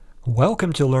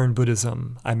Welcome to Learn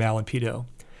Buddhism. I'm Alan Pito.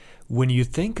 When you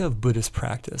think of Buddhist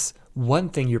practice, one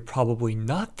thing you're probably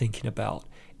not thinking about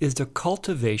is the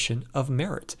cultivation of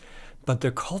merit. But the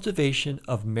cultivation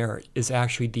of merit is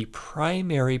actually the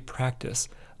primary practice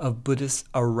of Buddhists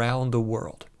around the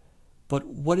world. But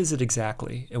what is it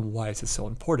exactly, and why is it so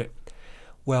important?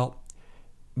 Well,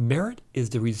 merit is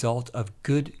the result of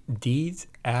good deeds,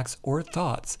 acts, or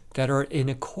thoughts that are in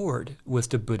accord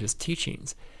with the Buddhist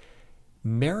teachings.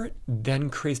 Merit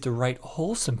then creates the right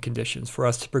wholesome conditions for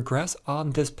us to progress on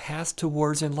this path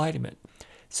towards enlightenment,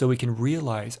 so we can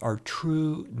realize our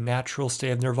true natural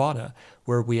state of nirvana,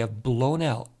 where we have blown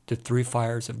out the three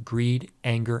fires of greed,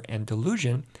 anger, and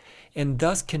delusion, and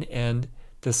thus can end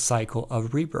the cycle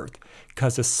of rebirth.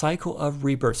 Because the cycle of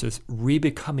rebirth is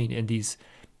re-becoming in these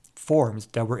forms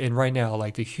that we're in right now,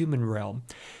 like the human realm.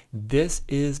 This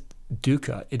is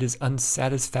dukkha. It is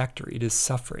unsatisfactory. It is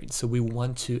suffering. So we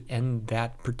want to end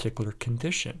that particular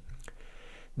condition.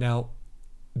 Now,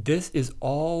 this is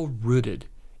all rooted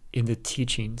in the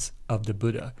teachings of the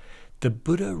Buddha. The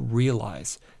Buddha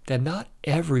realized that not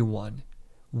everyone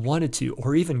wanted to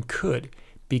or even could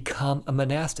become a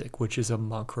monastic, which is a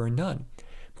monk or a nun,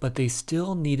 but they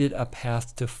still needed a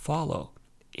path to follow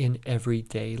in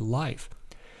everyday life.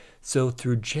 So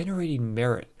through generating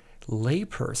merit,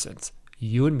 laypersons,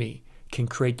 you and me, can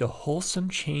create the wholesome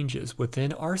changes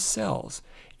within ourselves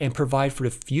and provide for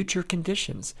the future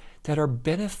conditions that are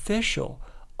beneficial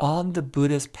on the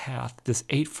Buddhist path, this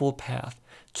Eightfold Path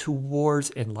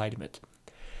towards enlightenment.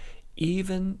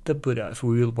 Even the Buddha, if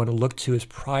we want to look to his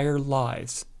prior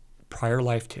lives, prior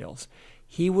life tales,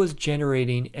 he was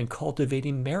generating and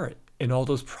cultivating merit in all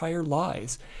those prior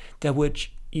lives that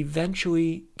which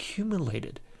eventually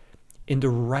accumulated in the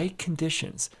right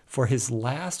conditions for his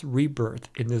last rebirth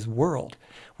in this world,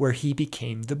 where he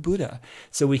became the Buddha.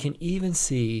 So we can even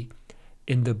see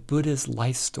in the Buddha's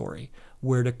life story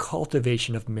where the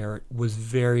cultivation of merit was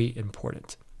very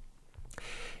important.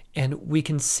 And we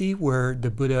can see where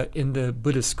the Buddha, in the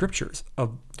Buddhist scriptures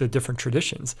of the different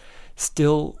traditions,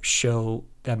 still show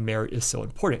that merit is so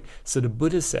important. So the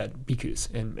Buddha said,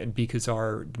 bhikkhus, and bhikkhus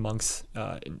are monks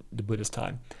in the Buddhist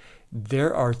time,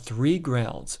 there are three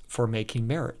grounds for making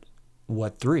merit.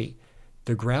 What three?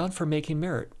 The ground for making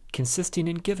merit consisting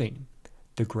in giving,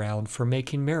 the ground for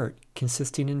making merit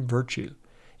consisting in virtue,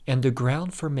 and the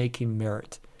ground for making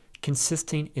merit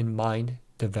consisting in mind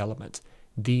development.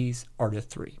 These are the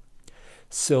three.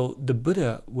 So the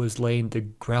Buddha was laying the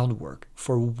groundwork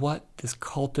for what this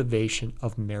cultivation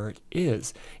of merit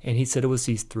is. And he said it was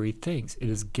these three things. It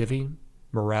is giving,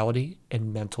 morality,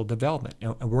 and mental development.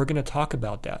 And we're going to talk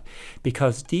about that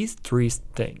because these three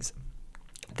things,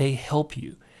 they help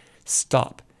you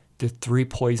stop the three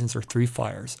poisons or three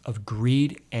fires of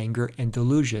greed, anger, and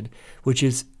delusion, which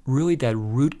is really that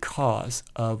root cause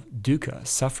of dukkha,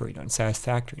 suffering,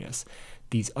 unsatisfactoriness,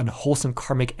 these unwholesome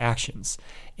karmic actions,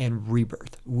 and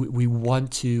rebirth. We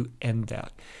want to end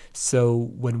that. So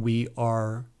when we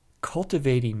are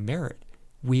cultivating merit,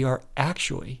 we are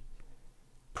actually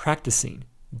practicing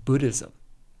Buddhism.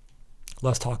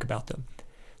 Let's talk about them.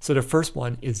 So the first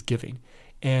one is giving.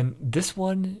 And this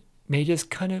one may just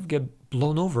kind of get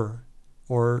blown over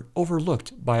or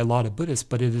overlooked by a lot of Buddhists,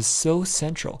 but it is so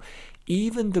central.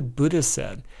 Even the Buddha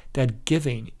said that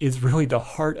giving is really the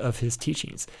heart of his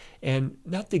teachings. And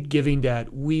not the giving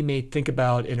that we may think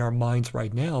about in our minds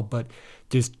right now, but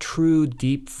this true,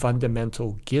 deep,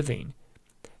 fundamental giving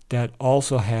that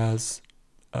also has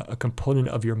a component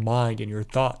of your mind and your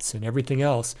thoughts and everything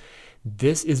else.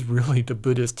 This is really the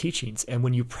Buddha's teachings. And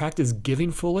when you practice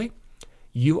giving fully,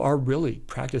 you are really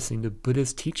practicing the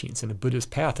Buddha's teachings and the Buddha's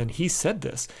path. And he said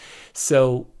this.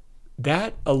 So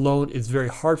that alone is very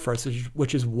hard for us,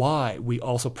 which is why we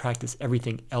also practice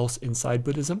everything else inside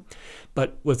Buddhism.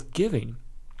 But with giving,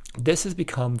 this has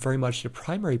become very much the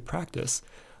primary practice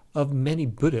of many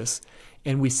Buddhists.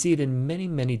 And we see it in many,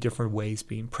 many different ways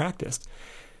being practiced.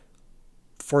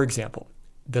 For example,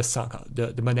 the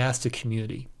Sangha, the monastic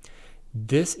community.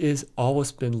 This has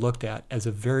always been looked at as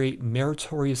a very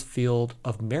meritorious field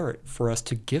of merit for us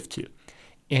to give to.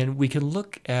 And we can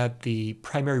look at the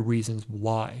primary reasons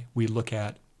why we look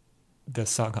at the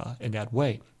Sangha in that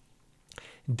way.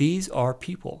 These are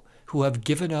people who have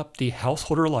given up the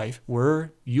householder life. You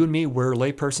and me, we're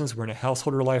laypersons. We're in a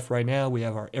householder life right now. We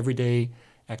have our everyday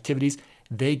activities.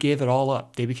 They gave it all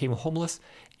up. They became homeless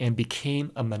and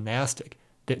became a monastic.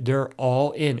 They're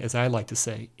all in, as I like to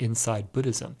say, inside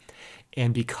Buddhism.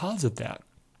 And because of that,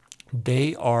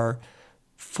 they are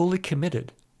fully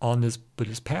committed on this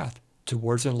Buddhist path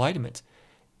towards enlightenment.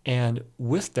 And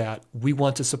with that, we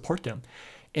want to support them.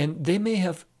 And they may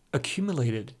have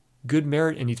accumulated good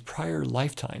merit in these prior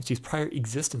lifetimes, these prior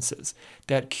existences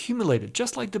that accumulated,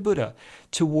 just like the Buddha,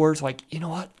 towards like, you know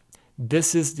what,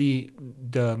 this is the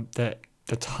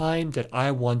time that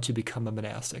I want to become a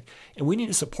monastic. And we need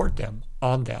to support them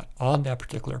on that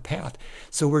particular path.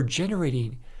 So we're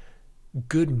generating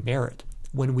good merit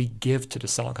when we give to the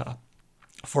Sangha.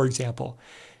 For example,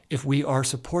 if we are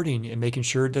supporting and making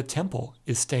sure the temple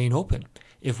is staying open,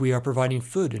 if we are providing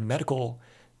food and medical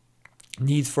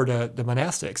needs for the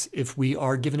monastics, if we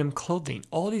are giving them clothing,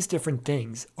 all these different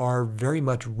things are very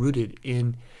much rooted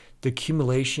in the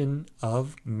accumulation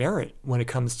of merit when it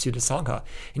comes to the Sangha.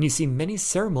 And you see many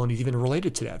ceremonies even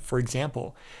related to that. For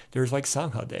example, there's like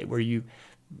Sangha Day where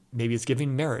maybe it's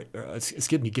giving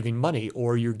giving money,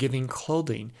 or you're giving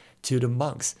clothing to the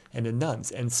monks and the nuns.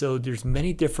 And so there's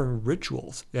many different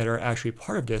rituals that are actually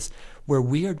part of this where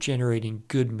we are generating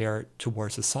good merit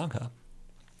towards the Sangha.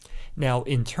 Now,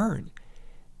 in turn,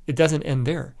 it doesn't end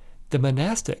there. The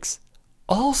monastics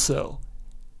also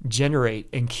generate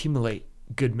and accumulate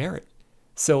good merit.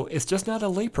 So it's just not a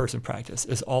layperson practice,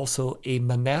 it's also a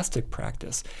monastic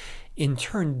practice. In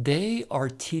turn, they are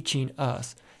teaching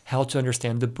us how to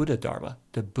understand the Buddha Dharma,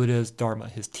 the Buddha's Dharma,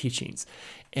 his teachings.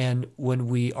 And when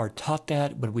we are taught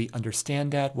that, when we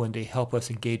understand that, when they help us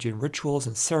engage in rituals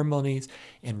and ceremonies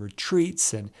and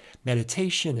retreats and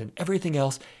meditation and everything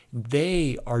else,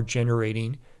 they are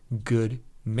generating good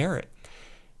merit.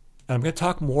 And I'm going to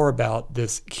talk more about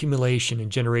this accumulation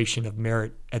and generation of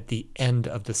merit at the end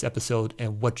of this episode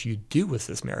and what you do with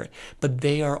this merit, but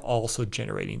they are also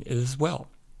generating it as well.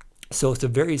 So it's a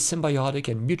very symbiotic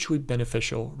and mutually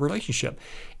beneficial relationship.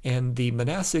 And the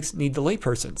monastics need the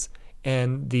laypersons,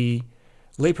 and the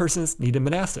laypersons need the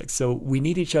monastics. So we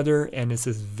need each other, and it's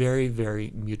this very,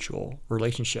 very mutual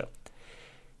relationship.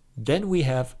 Then we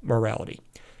have morality.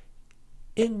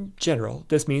 In general,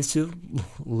 this means to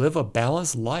live a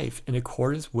balanced life in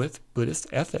accordance with Buddhist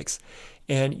ethics.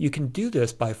 And you can do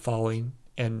this by following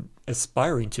and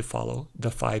aspiring to follow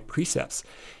the 5 precepts.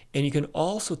 And you can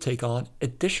also take on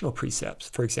additional precepts.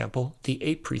 For example, the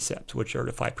 8 precepts, which are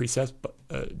the 5 precepts,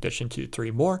 addition to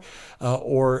 3 more,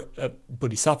 or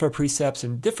Bodhisattva precepts,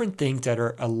 and different things that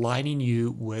are aligning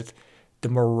you with the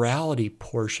morality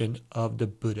portion of the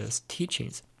Buddha's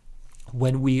teachings.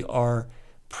 When we are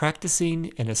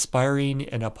practicing and aspiring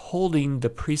and upholding the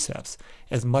precepts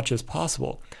as much as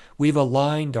possible, we've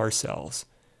aligned ourselves,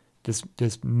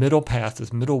 this middle path,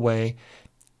 this middle way,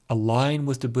 align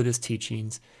with the Buddha's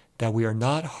teachings, that we are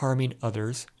not harming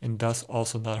others and thus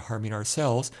also not harming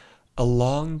ourselves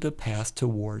along the path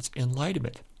towards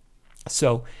enlightenment.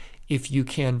 So if you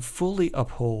can fully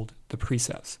uphold the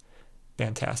precepts,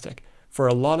 fantastic. For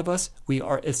a lot of us, we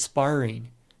are aspiring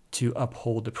to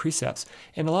uphold the precepts.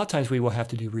 And a lot of times we will have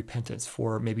to do repentance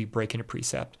for maybe breaking a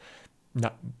precept,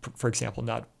 not, for example,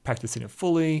 not practicing it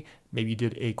fully. Maybe you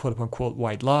did a quote unquote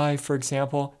white lie, for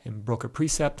example, and broke a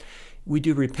precept. We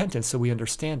do repentance so we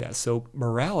understand that. So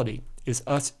morality is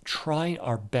us trying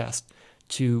our best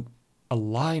to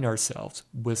align ourselves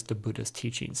with the Buddha's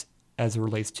teachings as it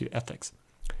relates to ethics.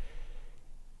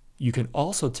 You can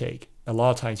also take, a lot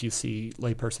of times you see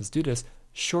laypersons do this,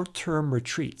 short-term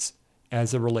retreats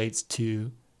as it relates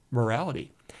to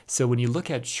morality. So when you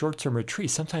look at short-term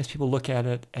retreats, sometimes people look at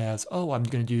it as, oh, I'm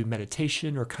going to do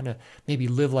meditation or kind of maybe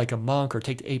live like a monk or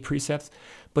take the 8 precepts.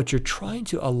 But you're trying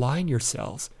to align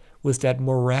yourselves with that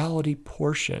morality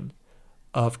portion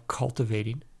of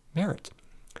cultivating merit.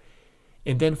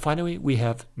 And then finally, we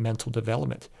have mental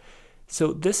development.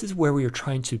 So this is where we are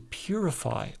trying to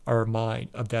purify our mind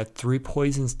of that 3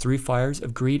 poisons, 3 fires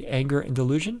of greed, anger, and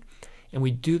delusion. And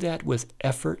we do that with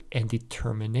effort and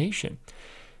determination.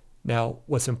 Now,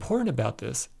 what's important about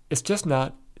this is just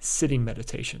not sitting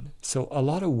meditation. So a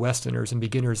lot of Westerners and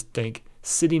beginners think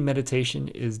sitting meditation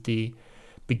is the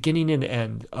beginning and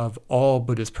end of all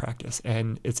Buddhist practice,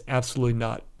 and it's absolutely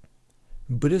not.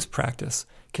 Buddhist practice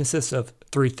consists of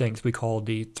 3 things we call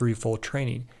the threefold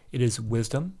training. It is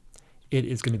wisdom, it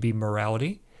is going to be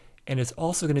morality, and it's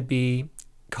also going to be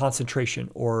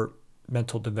concentration or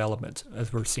mental development,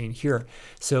 as we're seeing here.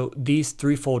 So these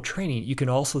threefold training, you can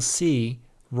also see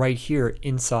right here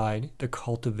inside the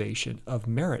cultivation of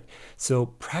merit. So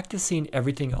practicing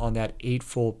everything on that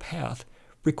eightfold path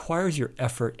requires your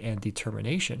effort and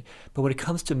determination. But when it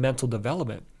comes to mental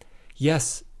development,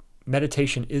 yes,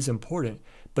 meditation is important,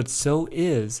 but so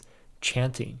is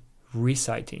chanting,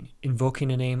 reciting, invoking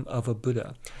the name of a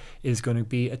Buddha. It is going to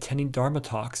be attending Dharma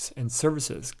talks and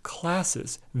services,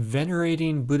 classes,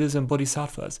 venerating Buddhas and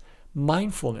Bodhisattvas,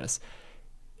 mindfulness.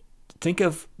 Think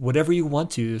of whatever you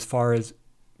want to as far as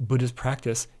Buddhist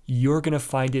practice, you're going to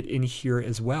find it in here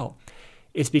as well.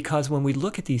 It's because when we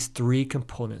look at these three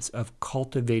components of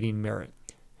cultivating merit,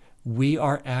 we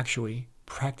are actually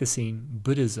practicing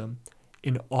Buddhism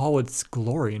in all its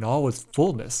glory, in all its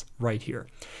fullness right here.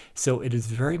 So it is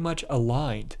very much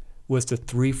aligned with the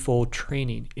threefold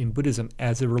training in Buddhism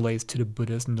as it relates to the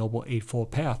Buddha's Noble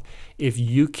Eightfold Path. If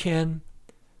you can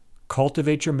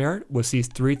cultivate your merit with these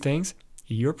three things,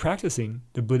 you're practicing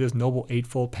the Buddha's Noble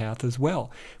Eightfold Path as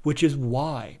well, which is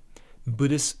why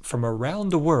Buddhists from around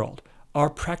the world are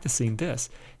practicing this.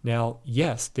 Now,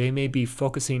 yes, they may be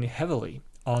focusing heavily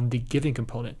on the giving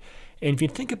component. And if you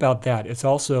think about that, it's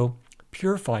also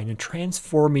purifying and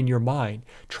transforming your mind,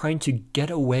 trying to get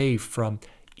away from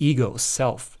ego,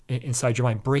 self inside your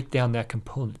mind, break down that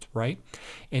component, right?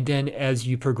 And then as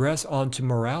you progress on to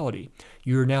morality,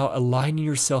 you're now aligning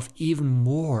yourself even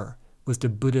more with the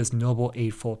Buddha's Noble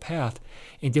Eightfold Path.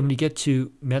 And then when you get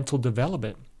to mental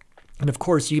development, and of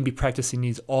course, you can be practicing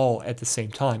these all at the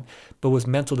same time, but with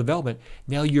mental development,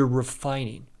 now you're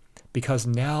refining, because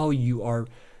now you are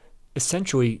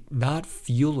essentially not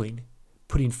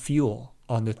putting fuel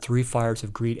on the three fires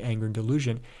of greed, anger, and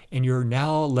delusion, and you're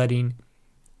now letting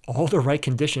all the right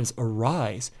conditions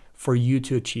arise for you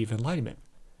to achieve enlightenment.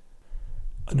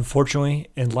 Unfortunately,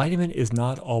 enlightenment is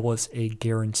not always a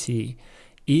guarantee.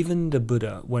 Even the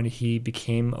Buddha, when he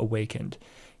became awakened,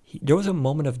 there was a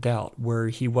moment of doubt where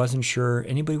he wasn't sure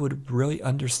anybody would really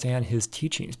understand his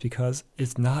teachings, because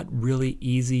it's not really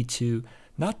easy to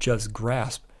not just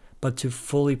grasp, but to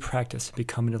fully practice and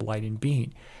become an enlightened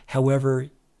being. However,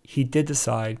 he did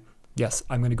decide, yes,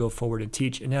 I'm going to go forward and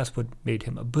teach, and that's what made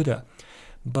him a Buddha.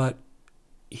 But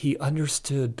he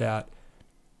understood that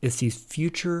it's these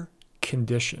future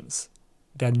conditions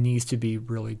that needs to be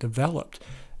really developed,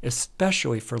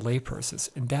 especially for laypersons.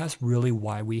 And that's really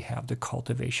why we have the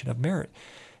cultivation of merit.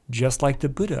 Just like the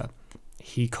Buddha,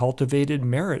 he cultivated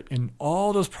merit in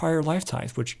all those prior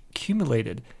lifetimes, which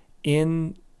accumulated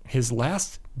in his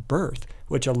last birth,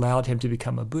 which allowed him to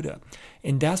become a Buddha.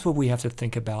 And that's what we have to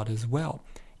think about as well.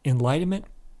 Enlightenment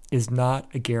is not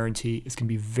a guarantee. It's going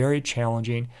to be very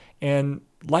challenging and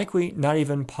likely not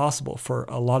even possible for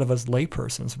a lot of us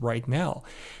laypersons right now.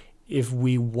 If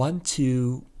we want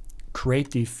to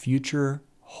create the future,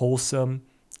 wholesome,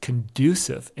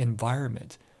 conducive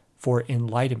environment for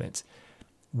enlightenment,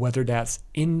 whether that's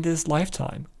in this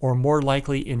lifetime or more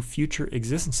likely in future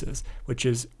existences, which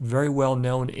is very well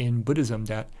known in Buddhism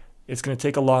that it's going to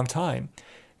take a long time,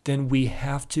 then we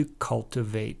have to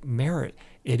cultivate merit.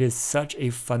 It is such a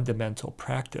fundamental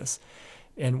practice.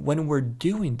 And when we're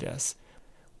doing this,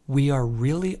 we are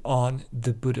really on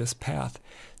the Buddhist path.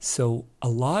 So a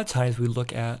lot of times we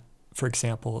look at, for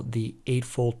example, the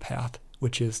Eightfold Path,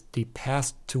 which is the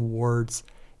path towards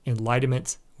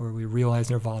enlightenment, where we realize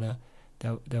nirvana,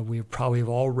 that we probably have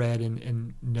all read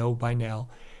and know by now.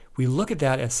 We look at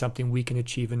that as something we can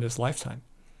achieve in this lifetime.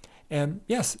 And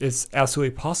yes, it's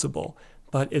absolutely possible,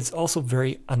 but it's also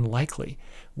very unlikely.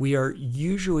 We are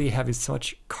usually having so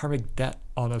much karmic debt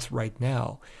on us right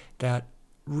now that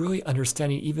really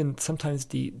understanding even sometimes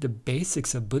the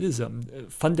basics of Buddhism,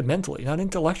 fundamentally, not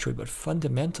intellectually, but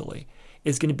fundamentally,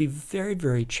 is going to be very,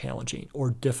 very challenging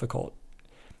or difficult.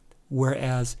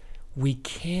 Whereas we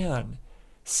can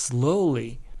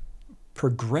slowly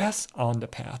progress on the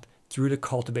path through the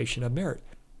cultivation of merit.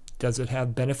 Does it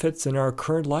have benefits in our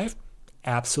current life?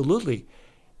 Absolutely.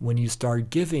 When you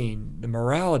start giving, the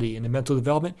morality and the mental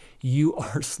development, you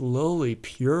are slowly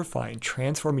purifying,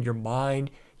 transforming your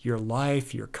mind, your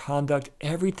life, your conduct,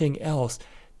 everything else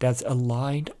that's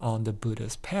aligned on the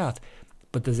Buddhist path.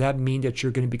 But does that mean that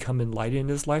you're going to become enlightened in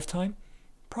this lifetime?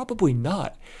 Probably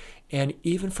not. And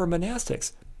even for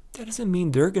monastics, that doesn't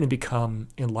mean they're going to become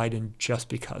enlightened just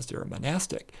because they're a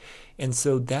monastic. And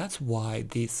so that's why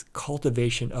this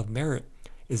cultivation of merit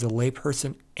is a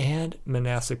layperson and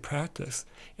monastic practice.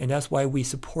 And that's why we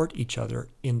support each other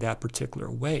in that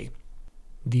particular way.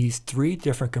 These three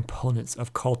different components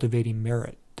of cultivating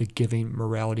merit, the giving,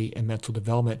 morality, and mental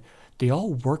development, they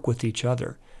all work with each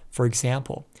other. For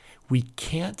example, we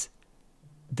can't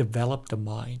develop the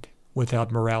mind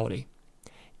without morality.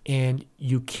 And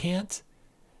you can't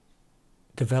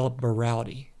develop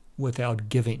morality without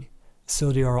giving.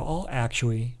 So they are all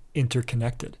actually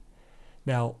interconnected.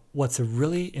 Now, what's a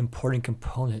really important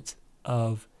component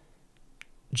of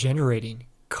generating,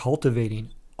 cultivating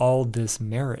all this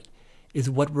merit is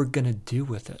what we're going to do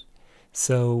with it.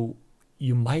 So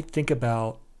you might think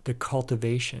about the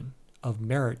cultivation of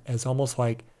merit as almost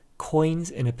like coins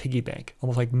in a piggy bank,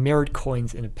 almost like merit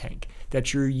coins in a bank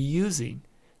that you're using,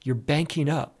 you're banking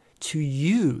up to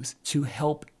use to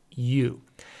help you.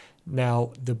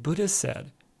 Now, the Buddha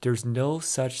said there's no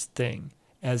such thing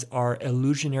as our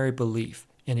illusionary belief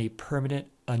in a permanent,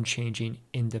 unchanging,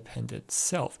 independent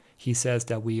self. He says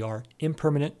that we are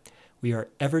impermanent, we are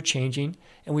ever-changing,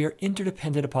 and we are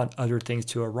interdependent upon other things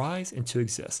to arise and to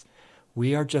exist.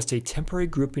 We are just a temporary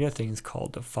grouping of things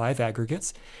called the five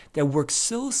aggregates that work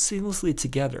so seamlessly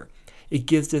together. It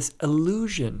gives this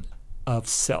illusion of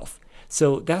self.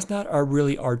 So that's not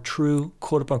our true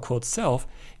quote-unquote self.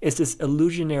 It's this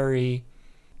illusionary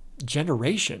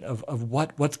generation of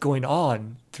what's going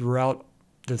on throughout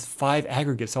the five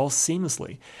aggregates all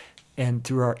seamlessly and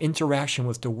through our interaction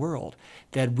with the world,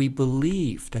 that we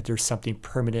believe that there's something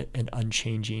permanent and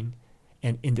unchanging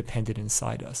and independent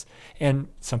inside us. And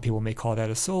some people may call that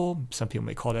a soul, some people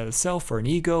may call that a self or an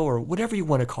ego or whatever you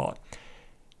want to call it.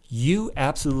 You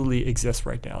absolutely exist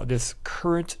right now. This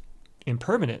current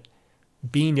impermanent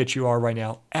being that you are right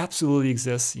now absolutely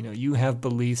exists. You have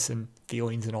beliefs and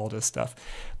feelings and all this stuff.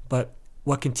 But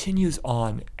what continues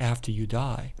on after you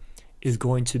die is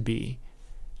going to be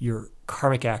your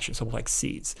karmic actions, so like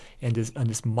seeds, and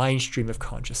this mind stream of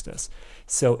consciousness.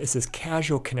 So it's this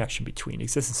casual connection between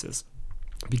existences,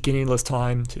 beginningless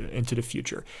time into the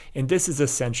future. And this is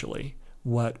essentially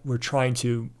what we're trying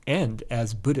to end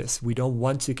as Buddhists. We don't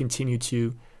want to continue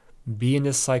to be in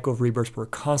this cycle of rebirth. We're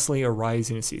constantly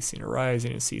arising and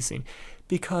ceasing,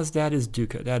 because that is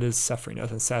dukkha, that is suffering, that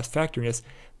is unsatisfactoriness,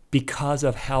 because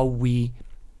of how we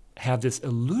have this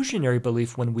illusionary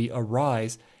belief when we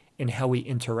arise and how we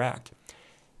interact.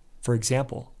 For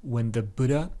example, when the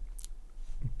Buddha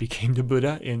became the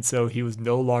Buddha, and so he was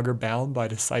no longer bound by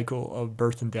the cycle of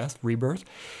birth and death, rebirth,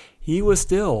 he was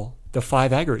still the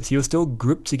five aggregates. He was still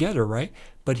grouped together, right?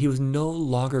 But he was no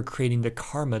longer creating the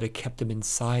karma that kept him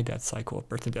inside that cycle of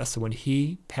birth and death. So when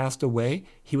he passed away,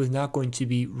 he was not going to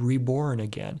be reborn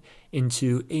again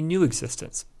into a new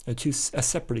existence, a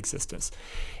separate existence.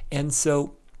 And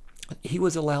so he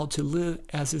was allowed to live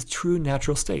as his true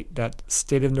natural state, that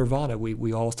state of nirvana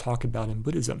we all talk about in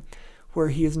Buddhism, where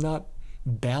he is not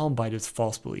bound by this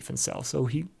false belief in self. So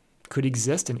he could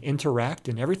exist and interact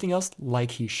and everything else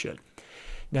like he should.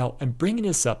 Now, I'm bringing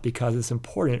this up because it's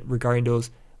important regarding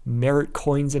those merit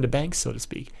coins in the bank, so to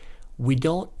speak. We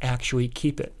don't actually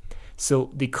keep it.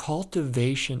 So the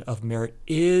cultivation of merit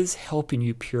is helping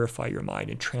you purify your mind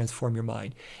and transform your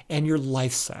mind and your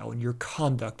lifestyle and your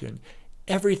conduct and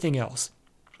everything else.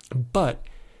 But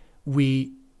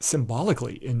we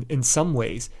symbolically, in some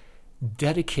ways,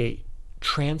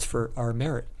 transfer our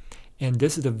merit. And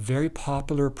this is a very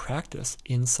popular practice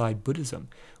inside Buddhism,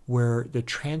 where the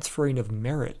transferring of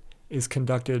merit is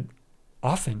conducted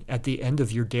often at the end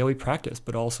of your daily practice,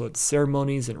 but also at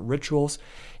ceremonies and rituals.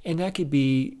 And that could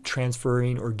be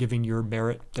transferring or giving your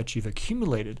merit that you've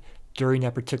accumulated during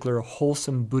that particular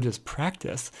wholesome Buddhist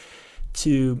practice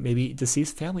to maybe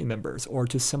deceased family members or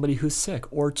to somebody who's sick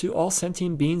or to all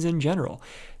sentient beings in general.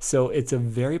 So it's a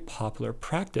very popular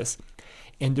practice.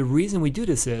 And the reason we do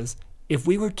this is, if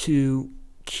we were to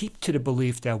keep to the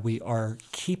belief that we are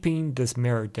keeping this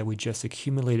merit that we just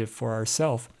accumulated for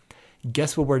ourselves,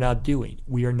 guess what we're not doing?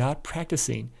 We are not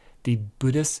practicing the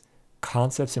Buddhist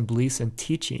concepts and beliefs and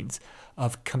teachings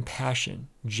of compassion,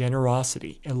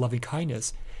 generosity, and loving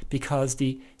kindness, because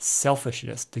the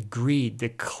selfishness, the greed, the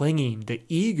clinging, the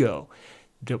ego,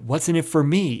 the what's in it for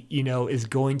me, is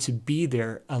going to be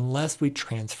there unless we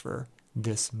transfer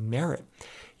this merit.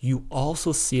 You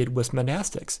also see it with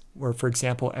monastics, where, for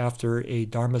example, after a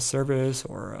Dharma service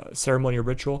or a ceremony or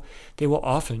ritual, they will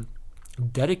often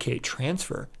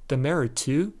transfer the merit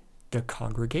to the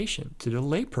congregation, to the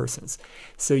laypersons.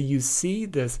 So you see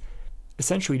this,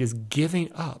 essentially this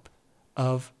giving up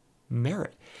of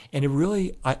merit. And it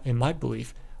really, in my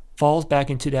belief, falls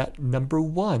back into that number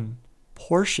one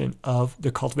portion of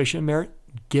the cultivation of merit,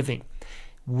 giving.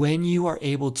 When you are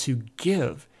able to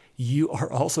give, you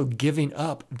are also giving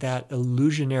up that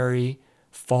illusionary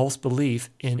false belief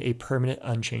in a permanent,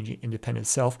 unchanging, independent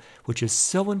self, which is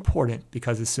so important,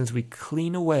 because as soon as we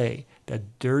clean away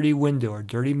that dirty window or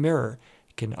dirty mirror,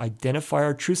 can identify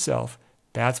our true self,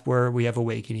 that's where we have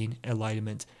awakening,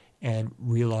 enlightenment, and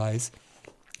realize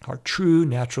our true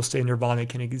natural state of nirvana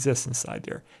can exist inside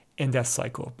there in that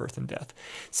cycle of birth and death.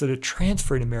 So the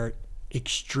transferring of merit,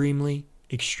 extremely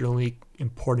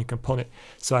important component.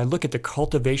 So I look at the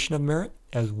cultivation of merit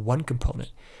as one component,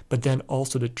 but then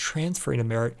also the transferring of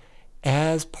merit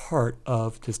as part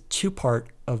of this two-part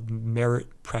of merit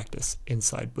practice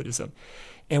inside Buddhism.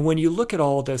 And when you look at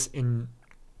all this in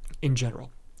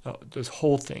general, this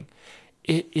whole thing,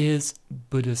 it is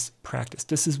Buddhist practice.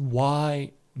 This is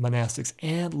why monastics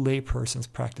and laypersons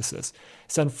practice this.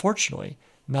 So unfortunately,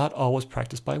 not always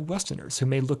practiced by Westerners who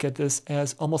may look at this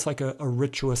as almost like a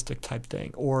ritualistic type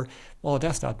thing, or, well,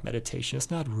 that's not meditation,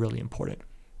 it's not really important.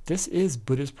 This is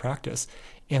Buddhist practice,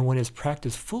 and when it's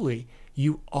practiced fully,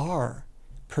 you are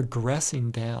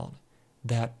progressing down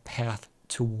that path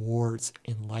towards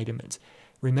enlightenment.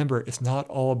 Remember, it's not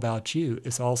all about you.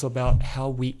 It's also about how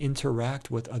we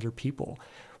interact with other people,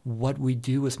 what we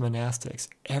do as monastics,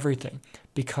 everything.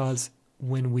 Because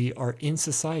when we are in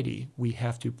society, we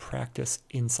have to practice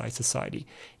inside society.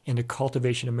 And the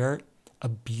cultivation of merit, a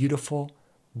beautiful,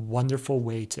 wonderful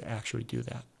way to actually do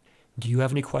that. Do you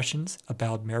have any questions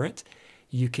about merit?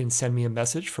 You can send me a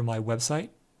message from my website,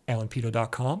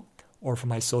 alanpeto.com, or from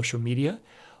my social media.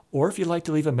 Or if you'd like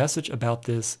to leave a message about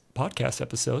this podcast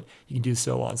episode, you can do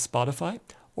so on Spotify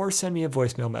or send me a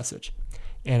voicemail message.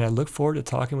 And I look forward to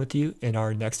talking with you in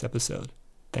our next episode.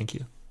 Thank you.